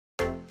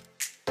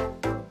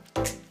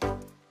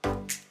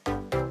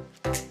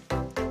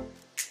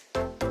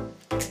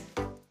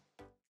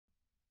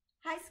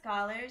Hi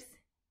scholars,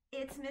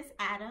 it's Miss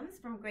Adams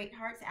from Great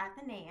Hearts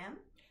Athenaeum,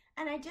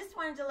 and I just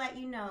wanted to let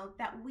you know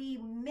that we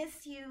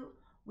miss you.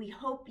 We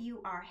hope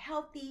you are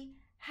healthy,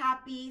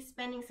 happy,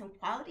 spending some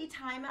quality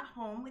time at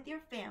home with your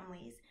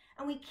families,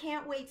 and we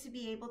can't wait to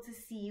be able to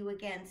see you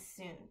again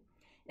soon.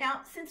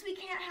 Now, since we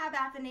can't have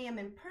Athenaeum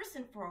in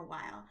person for a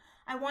while,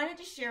 I wanted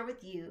to share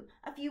with you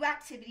a few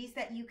activities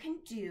that you can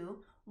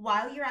do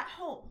while you're at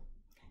home.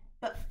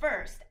 But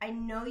first, I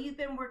know you've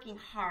been working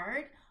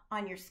hard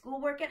on your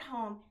schoolwork at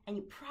home, and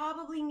you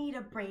probably need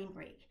a brain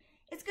break.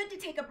 It's good to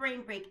take a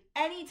brain break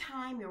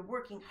anytime you're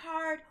working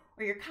hard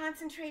or you're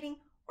concentrating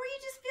or you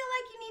just feel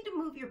like you need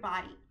to move your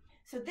body.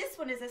 So this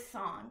one is a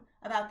song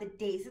about the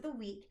days of the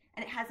week,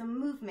 and it has a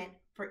movement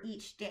for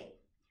each day.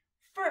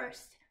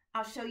 First,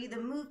 I'll show you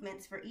the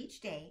movements for each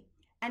day,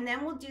 and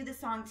then we'll do the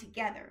song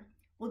together.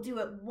 We'll do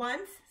it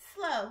once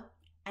slow,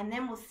 and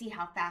then we'll see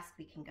how fast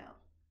we can go.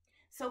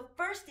 So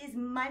first is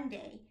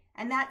Monday,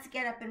 and that's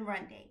get up and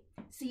run day.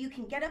 So you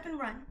can get up and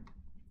run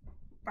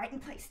right in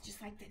place,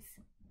 just like this.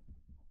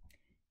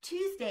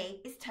 Tuesday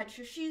is touch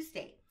your shoes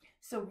day.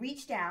 So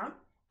reach down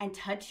and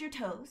touch your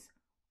toes,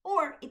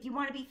 or if you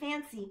want to be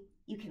fancy,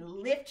 you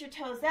can lift your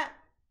toes up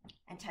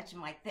and touch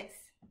them like this.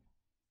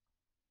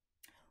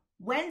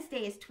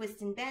 Wednesday is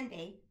twist and bend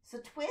day. So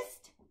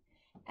twist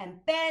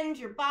and bend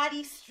your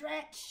body,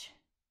 stretch.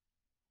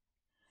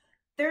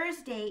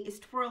 Thursday is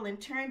twirl and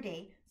turn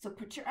day. So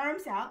put your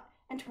arms out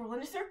and twirl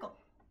in a circle.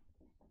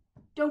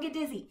 Don't get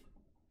dizzy.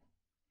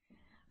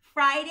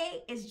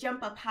 Friday is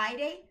jump up high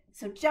day,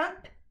 so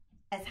jump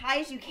as high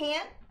as you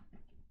can.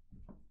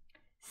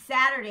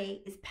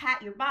 Saturday is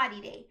pat your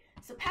body day,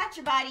 so pat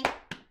your body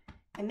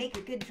and make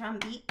a good drum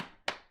beat.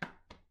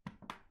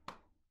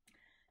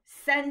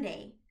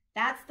 Sunday,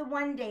 that's the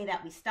one day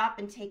that we stop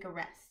and take a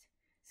rest.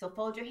 So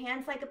fold your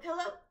hands like a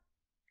pillow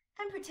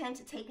and pretend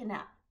to take a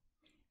nap.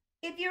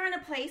 If you're in a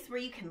place where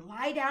you can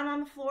lie down on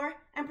the floor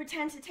and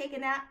pretend to take a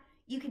nap,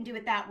 you can do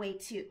it that way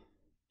too.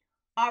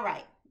 All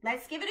right,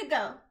 let's give it a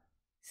go.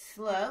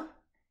 Slow,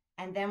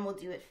 and then we'll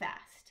do it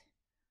fast.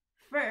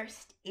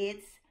 First,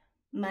 it's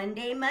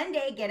Monday,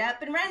 get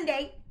up and run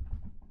day.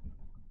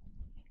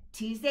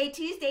 Tuesday,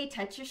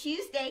 touch your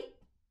shoes day.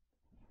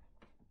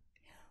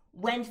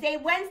 Wednesday,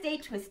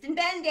 twist and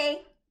bend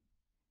day.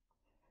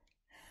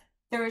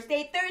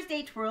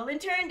 Thursday, twirl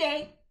and turn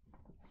day.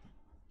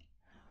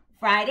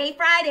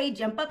 Friday,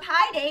 jump up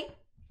high day.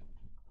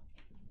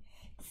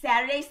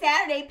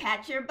 Saturday,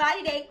 pat your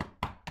body day.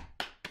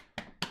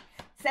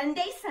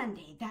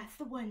 Sunday, that's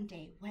the one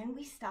day when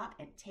we stop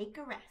and take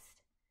a rest.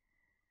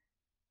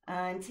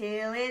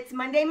 Until it's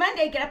Monday,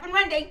 get up and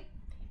run day.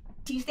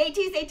 Tuesday,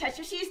 touch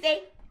your shoes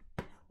day.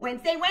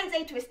 Wednesday,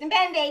 twist and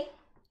bend day.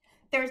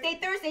 Thursday,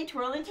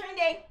 twirl and turn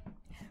day.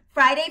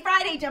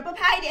 Friday, jump up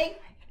high day.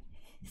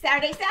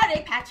 Saturday,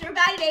 pat your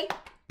body day.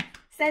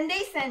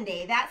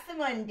 Sunday, that's the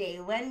one day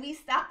when we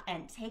stop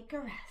and take a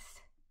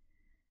rest.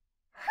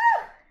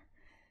 Whew!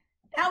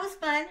 That was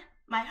fun.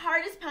 My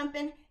heart is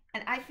pumping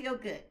and I feel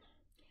good.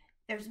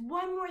 There's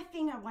one more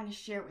thing I want to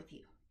share with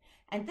you,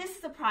 and this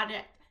is a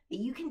project that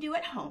you can do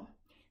at home.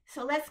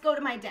 So let's go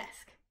to my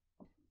desk.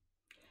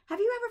 Have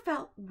you ever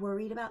felt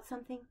worried about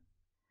something?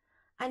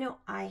 I know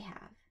I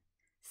have.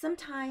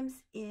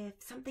 Sometimes if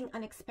something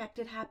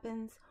unexpected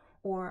happens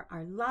or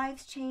our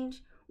lives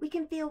change, we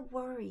can feel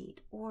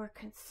worried or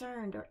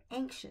concerned or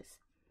anxious.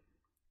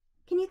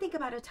 Can you think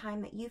about a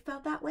time that you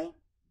felt that way?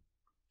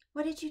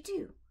 What did you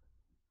do?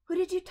 Who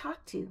did you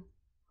talk to?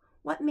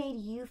 What made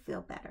you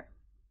feel better?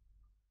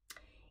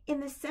 In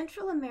the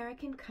Central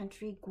American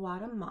country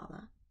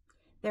Guatemala,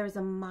 there is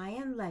a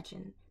Mayan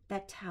legend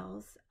that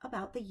tells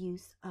about the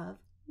use of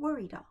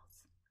worry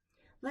dolls.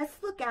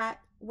 Let's look at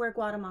where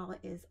Guatemala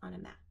is on a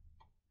map.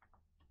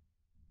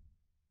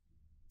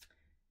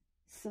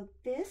 So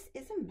this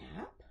is a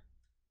map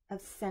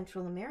of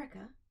Central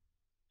America.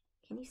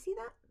 Can you see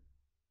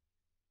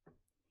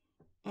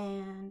that?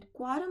 And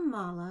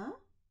Guatemala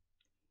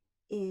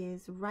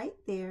is right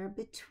there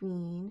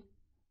between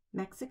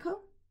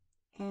Mexico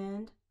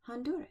and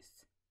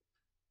Honduras.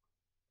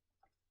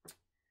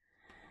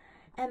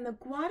 And the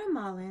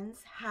Guatemalans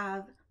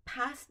have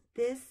passed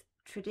this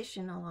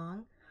tradition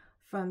along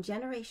from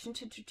generation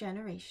to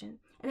generation,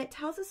 and it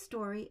tells a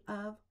story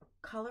of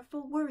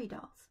colorful worry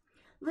dolls,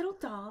 little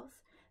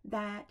dolls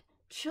that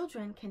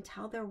children can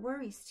tell their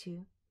worries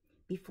to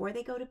before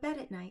they go to bed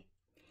at night,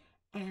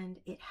 and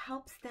it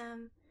helps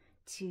them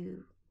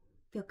to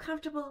feel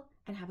comfortable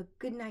and have a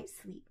good night's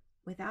sleep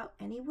without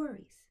any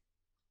worries.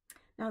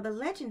 Now, the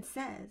legend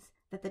says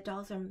that the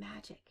dolls are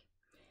magic,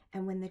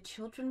 and when the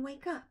children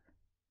wake up,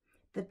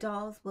 the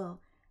dolls will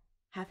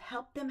have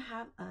helped them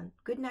have a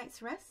good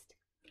night's rest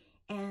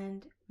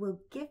and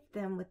will gift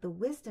them with the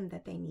wisdom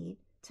that they need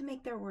to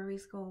make their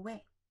worries go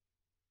away.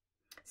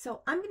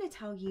 So I'm going to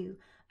tell you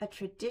a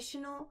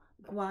traditional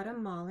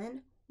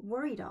Guatemalan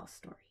worry doll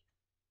story,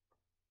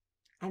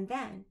 and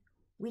then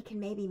we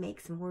can maybe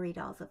make some worry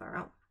dolls of our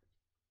own.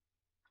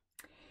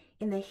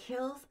 In the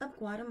hills of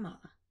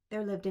Guatemala,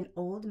 there lived an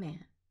old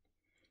man,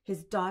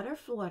 his daughter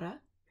Flora,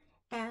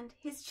 and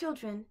his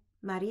children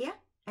Maria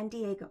and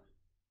Diego.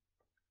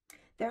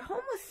 Their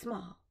home was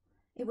small.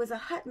 It was a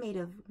hut made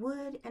of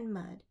wood and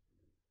mud.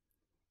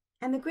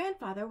 And the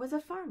grandfather was a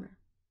farmer,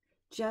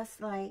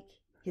 just like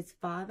his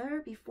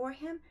father before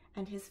him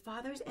and his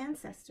father's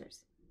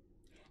ancestors.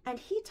 And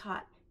he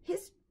taught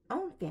his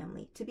own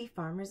family to be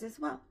farmers as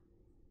well.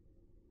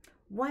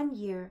 One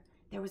year,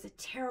 there was a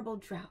terrible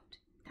drought.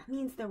 That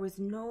means there was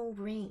no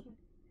rain.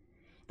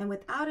 And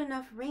without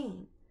enough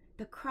rain,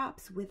 the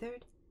crops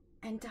withered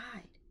and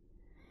died.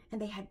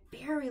 And they had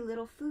very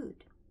little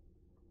food.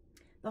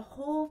 The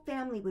whole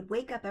family would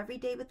wake up every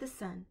day with the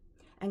sun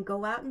and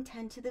go out and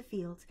tend to the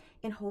fields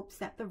in hopes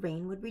that the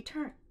rain would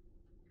return.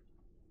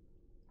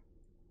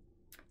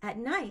 At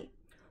night,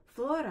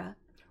 Flora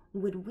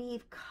would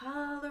weave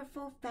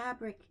colorful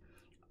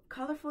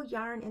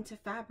yarn into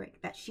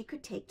fabric that she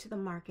could take to the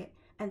market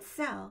and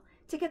sell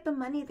to get the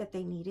money that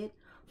they needed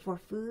for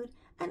food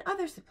and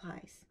other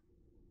supplies.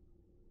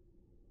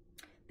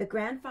 The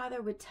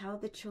grandfather would tell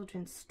the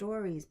children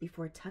stories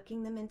before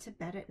tucking them into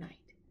bed at night.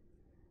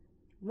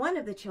 One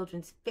of the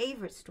children's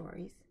favorite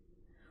stories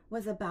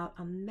was about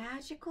a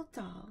magical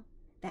doll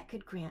that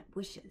could grant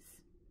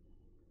wishes.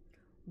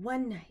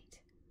 One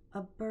night,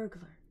 a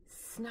burglar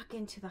snuck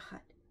into the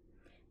hut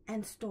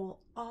and stole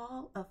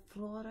all of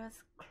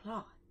Flora's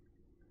cloth,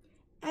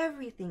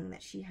 everything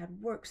that she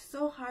had worked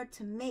so hard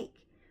to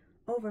make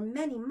over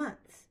many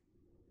months.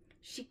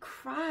 She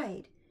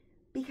cried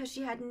because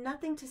she had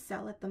nothing to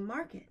sell at the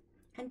market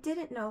and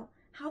didn't know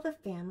how the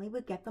family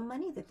would get the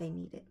money that they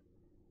needed.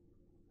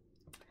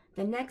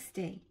 The next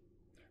day,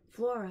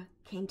 Flora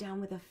came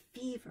down with a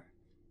fever,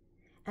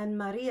 and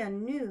Maria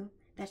knew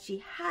that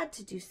she had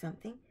to do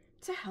something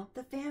to help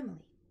the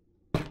family.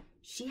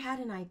 She had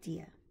an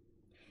idea.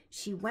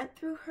 She went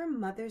through her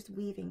mother's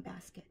weaving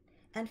basket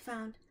and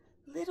found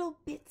little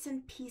bits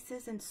and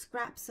pieces and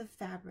scraps of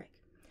fabric,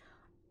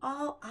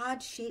 all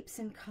odd shapes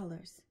and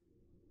colors.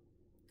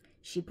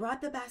 She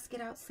brought the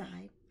basket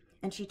outside,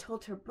 and she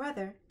told her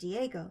brother,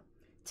 Diego,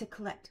 to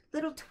collect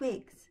little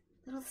twigs,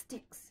 little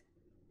sticks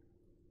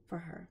for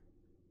her.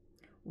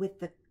 With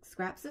the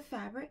scraps of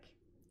fabric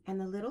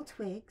and the little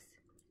twigs,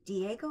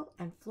 Diego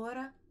and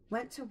Flora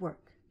went to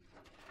work.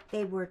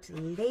 They worked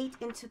late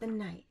into the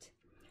night,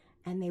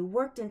 and they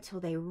worked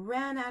until they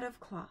ran out of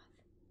cloth.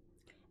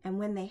 And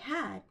when they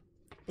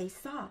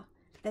saw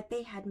that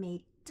they had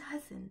made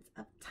dozens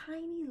of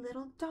tiny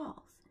little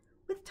dolls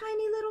with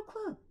tiny little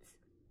clothes.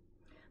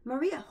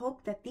 Maria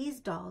hoped that these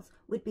dolls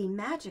would be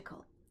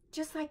magical,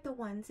 just like the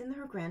ones in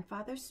her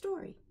grandfather's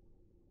story.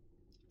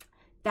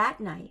 That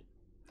night,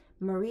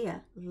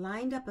 Maria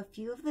lined up a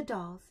few of the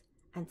dolls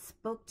and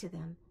spoke to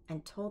them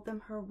and told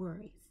them her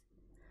worries.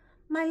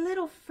 "My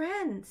little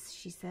friends,"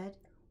 she said,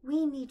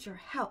 "we need your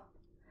help.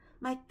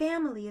 My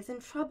family is in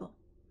trouble.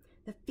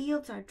 The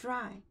fields are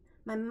dry.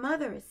 My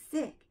mother is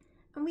sick,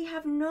 and we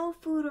have no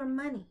food or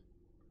money.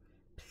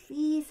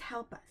 Please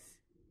help us.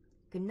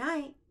 Good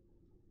night."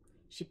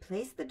 She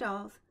placed the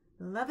dolls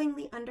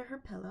lovingly under her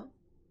pillow,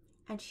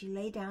 and she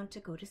lay down to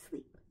go to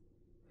sleep.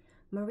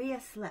 Maria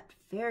slept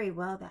very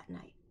well that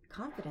night,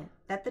 confident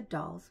that the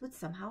dolls would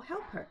somehow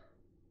help her.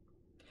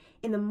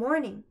 In the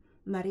morning,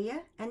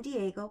 Maria and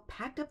Diego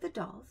packed up the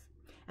dolls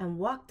and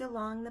walked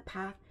along the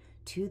path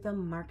to the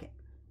market.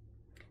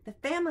 The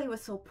family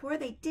was so poor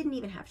they didn't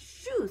even have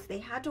shoes. They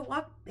had to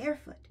walk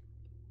barefoot.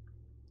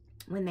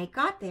 When they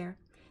got there,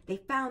 they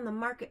found the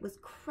market was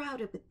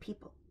crowded with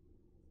people.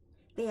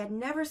 They had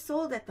never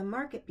sold at the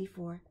market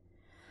before,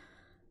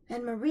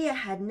 and Maria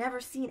had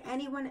never seen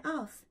anyone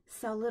else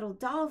sell little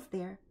dolls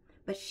there,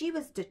 but she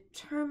was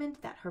determined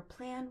that her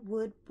plan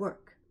would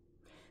work.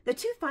 The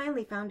two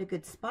finally found a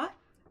good spot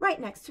right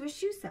next to a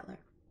shoe seller.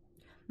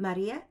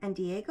 Maria and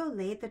Diego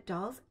laid the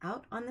dolls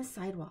out on the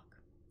sidewalk.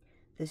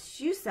 The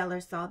shoe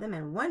seller saw them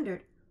and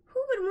wondered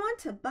who would want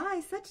to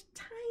buy such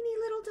tiny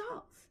little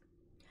dolls.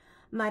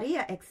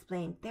 Maria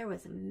explained there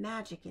was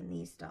magic in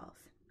these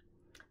dolls.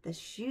 The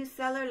shoe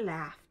seller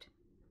laughed.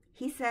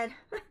 He said,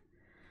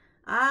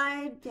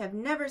 "I have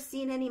never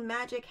seen any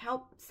magic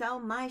help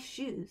sell my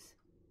shoes."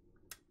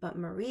 But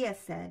Maria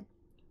said,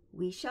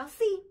 "We shall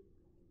see."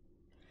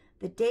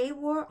 The day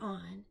wore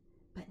on,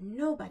 but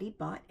nobody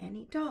bought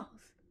any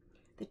dolls.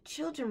 The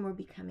children were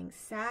becoming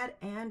sad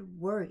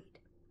and worried.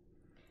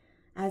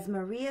 As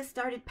Maria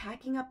started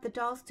packing up the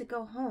dolls to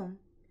go home,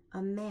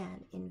 a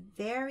man in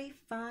very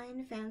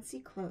fine fancy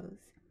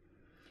clothes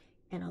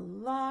and a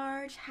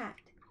large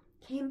hat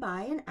came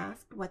by and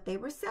asked what they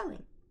were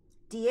selling.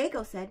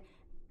 Diego said,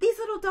 "These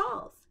little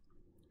dolls."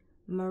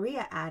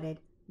 Maria added,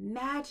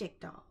 "Magic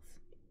dolls."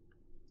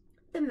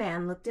 The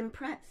man looked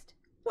impressed.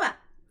 "Well,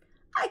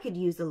 I could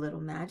use a little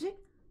magic.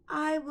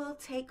 I will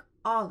take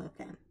all of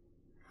them."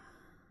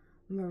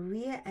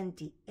 Maria and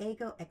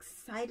Diego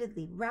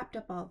excitedly wrapped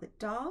up all the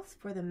dolls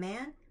for the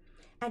man,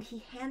 and he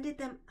handed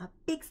them a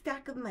big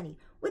stack of money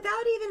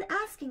without even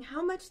asking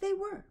how much they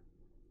were.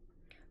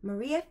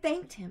 Maria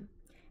thanked him,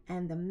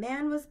 and the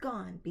man was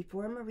gone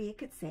before Maria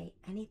could say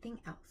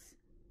anything else.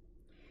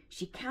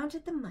 She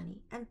counted the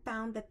money and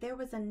found that there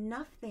was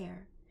enough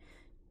there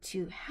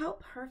to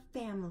help her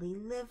family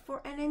live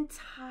for an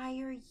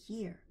entire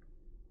year.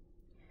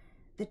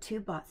 The two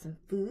bought some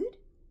food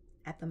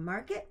at the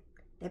market,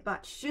 they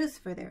bought shoes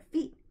for their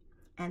feet,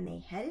 and they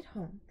headed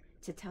home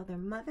to tell their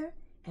mother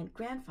and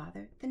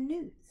grandfather the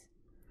news.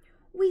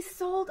 "We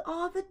sold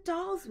all the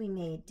dolls we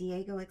made,"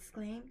 Diego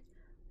exclaimed.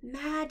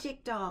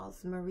 "Magic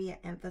dolls," Maria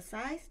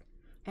emphasized,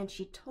 and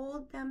she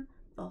told them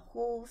the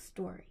whole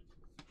story.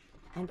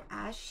 And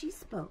as she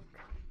spoke,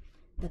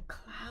 the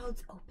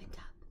clouds opened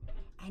up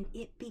and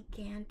it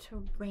began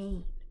to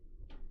rain.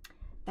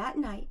 That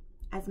night,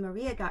 as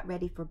Maria got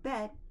ready for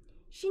bed,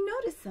 she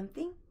noticed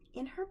something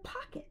in her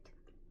pocket.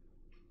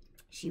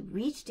 She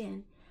reached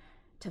in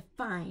to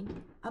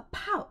find a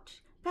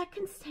pouch that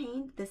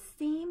contained the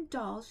same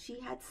dolls she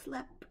had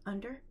slept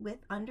under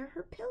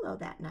her pillow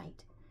that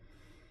night.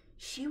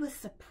 She was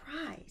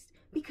surprised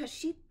because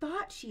she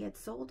thought she had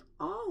sold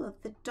all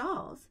of the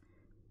dolls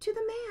to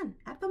the man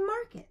at the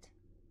market.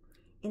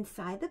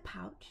 Inside the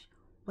pouch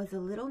was a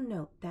little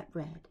note that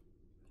read,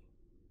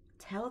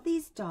 "Tell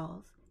these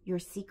dolls your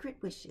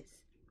secret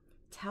wishes.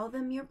 Tell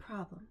them your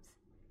problems.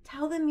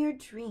 Tell them your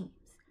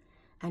dreams.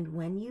 And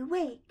when you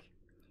wake,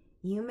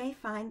 you may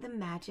find the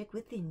magic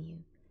within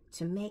you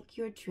to make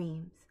your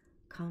dreams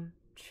come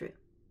true."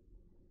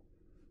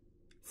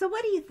 So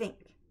what do you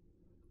think?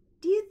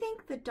 Do you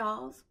think the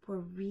dolls were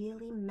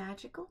really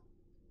magical?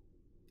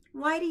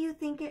 Why do you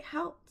think it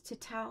helped to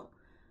tell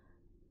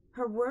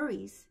her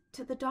worries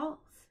to the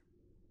dolls?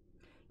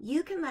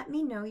 You can let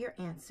me know your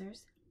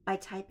answers by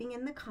typing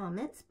in the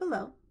comments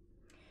below,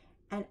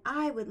 and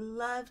I would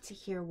love to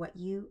hear what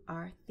you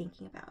are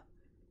thinking about.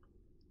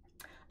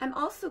 I'm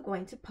also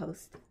going to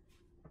post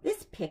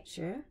this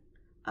picture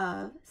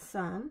of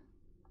some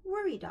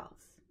worry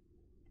dolls.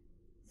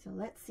 So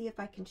let's see if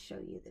I can show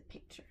you the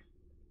picture.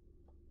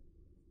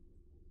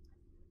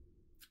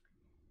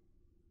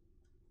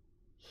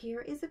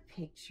 Here is a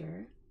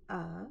picture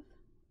of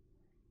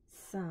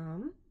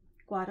some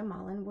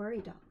Guatemalan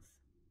Worry Dolls.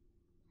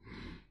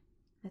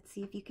 Let's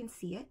see if you can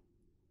see it.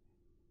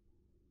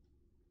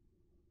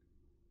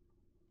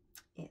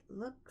 They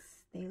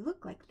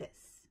look like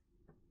this.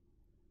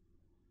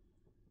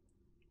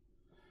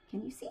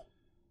 Can you see?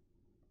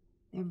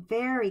 They're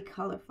very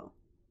colorful.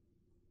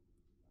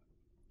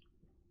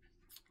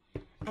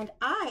 And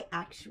I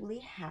actually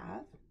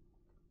have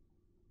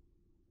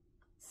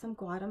some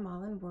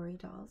Guatemalan Worry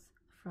Dolls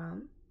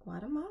from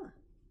Guatemala.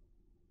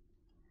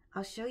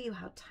 I'll show you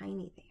how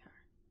tiny they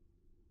are.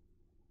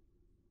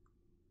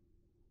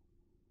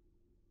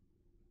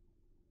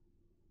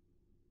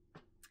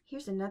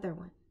 Here's another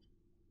one.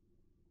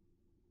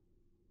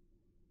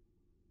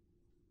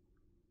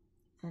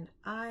 And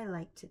I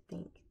like to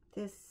think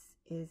this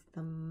is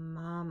the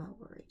Mama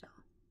Worry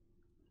Doll.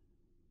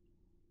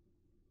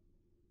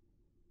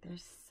 They're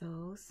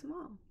so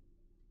small.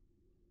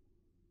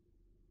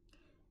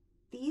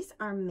 These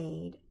are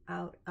made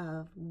out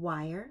of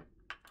wire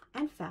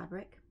and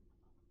fabric,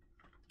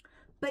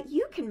 but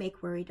you can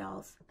make worry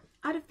dolls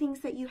out of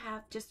things that you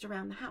have just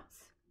around the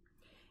house.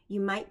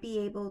 You might be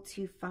able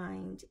to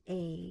find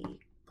a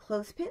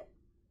clothespin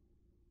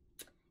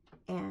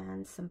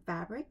and some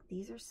fabric.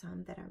 These are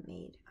some that are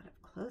made out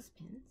of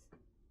clothespins.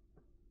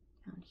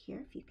 Down here,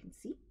 if you can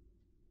see.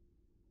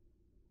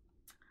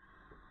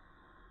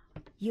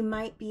 You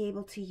might be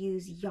able to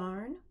use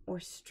yarn or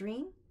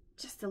string,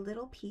 just a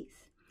little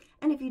piece.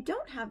 And if you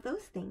don't have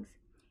those things,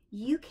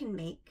 you can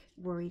make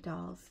worry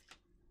dolls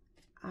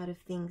out of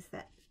things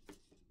that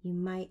you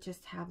might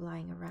just have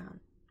lying around.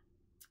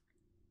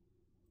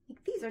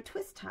 Like these are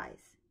twist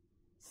ties.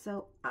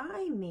 So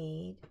I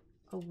made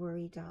a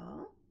worry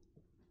doll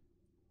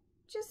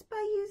just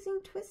by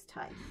using twist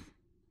ties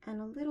and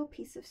a little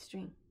piece of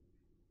string.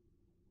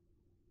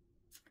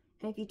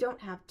 And if you don't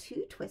have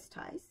two twist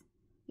ties,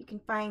 you can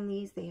find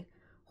these. They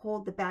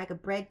hold the bag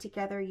of bread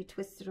together. You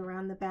twist it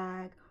around the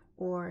bag,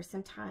 or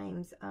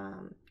sometimes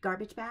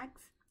garbage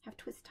bags have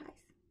twist ties.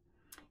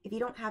 If you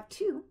don't have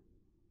two,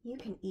 you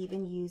can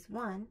even use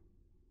one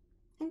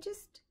and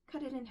just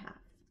cut it in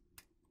half,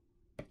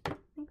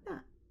 like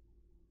that.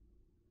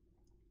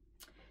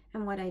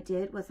 And what I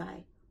did was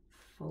I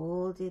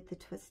folded the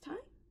twist tie,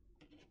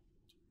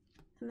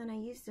 and then I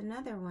used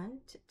another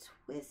one to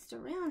twist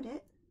around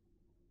it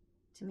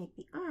to make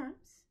the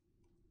arms,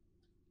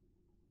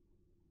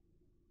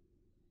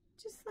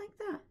 just like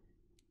that.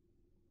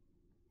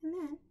 And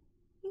then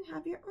you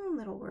have your own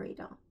little worry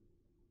doll.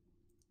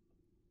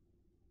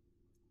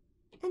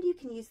 And you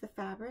can use the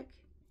fabric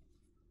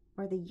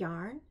or the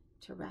yarn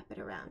to wrap it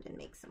around and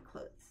make some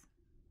clothes.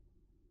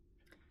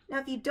 Now,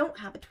 if you don't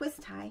have a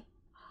twist tie,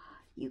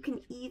 you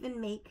can even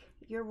make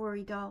your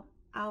worry doll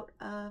out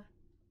of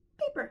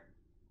paper.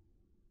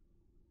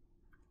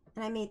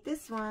 And I made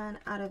this one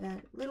out of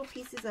little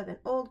pieces of an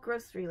old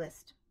grocery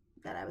list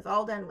that I was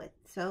all done with.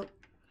 So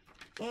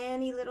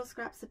any little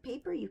scraps of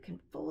paper, you can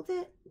fold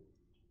it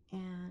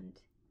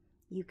and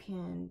you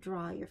can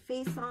draw your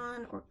face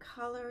on or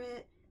color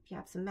it if you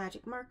have some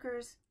magic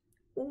markers,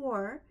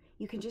 or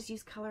you can just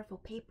use colorful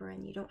paper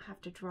and you don't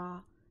have to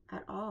draw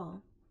at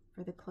all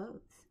for the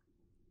clothes.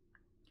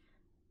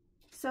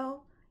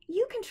 So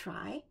you can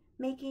try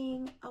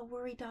making a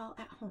worry doll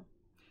at home.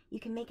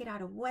 You can make it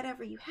out of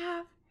whatever you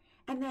have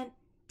and then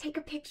take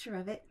a picture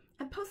of it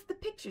and post the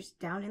pictures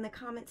down in the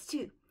comments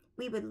too.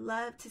 We would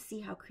love to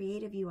see how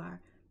creative you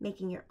are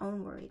making your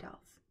own worry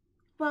dolls.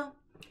 Well,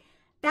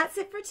 that's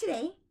it for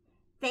today.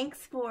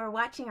 Thanks for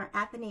watching our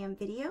Athenaeum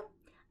video.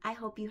 I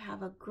hope you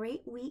have a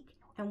great week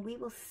and we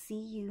will see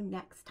you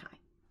next time.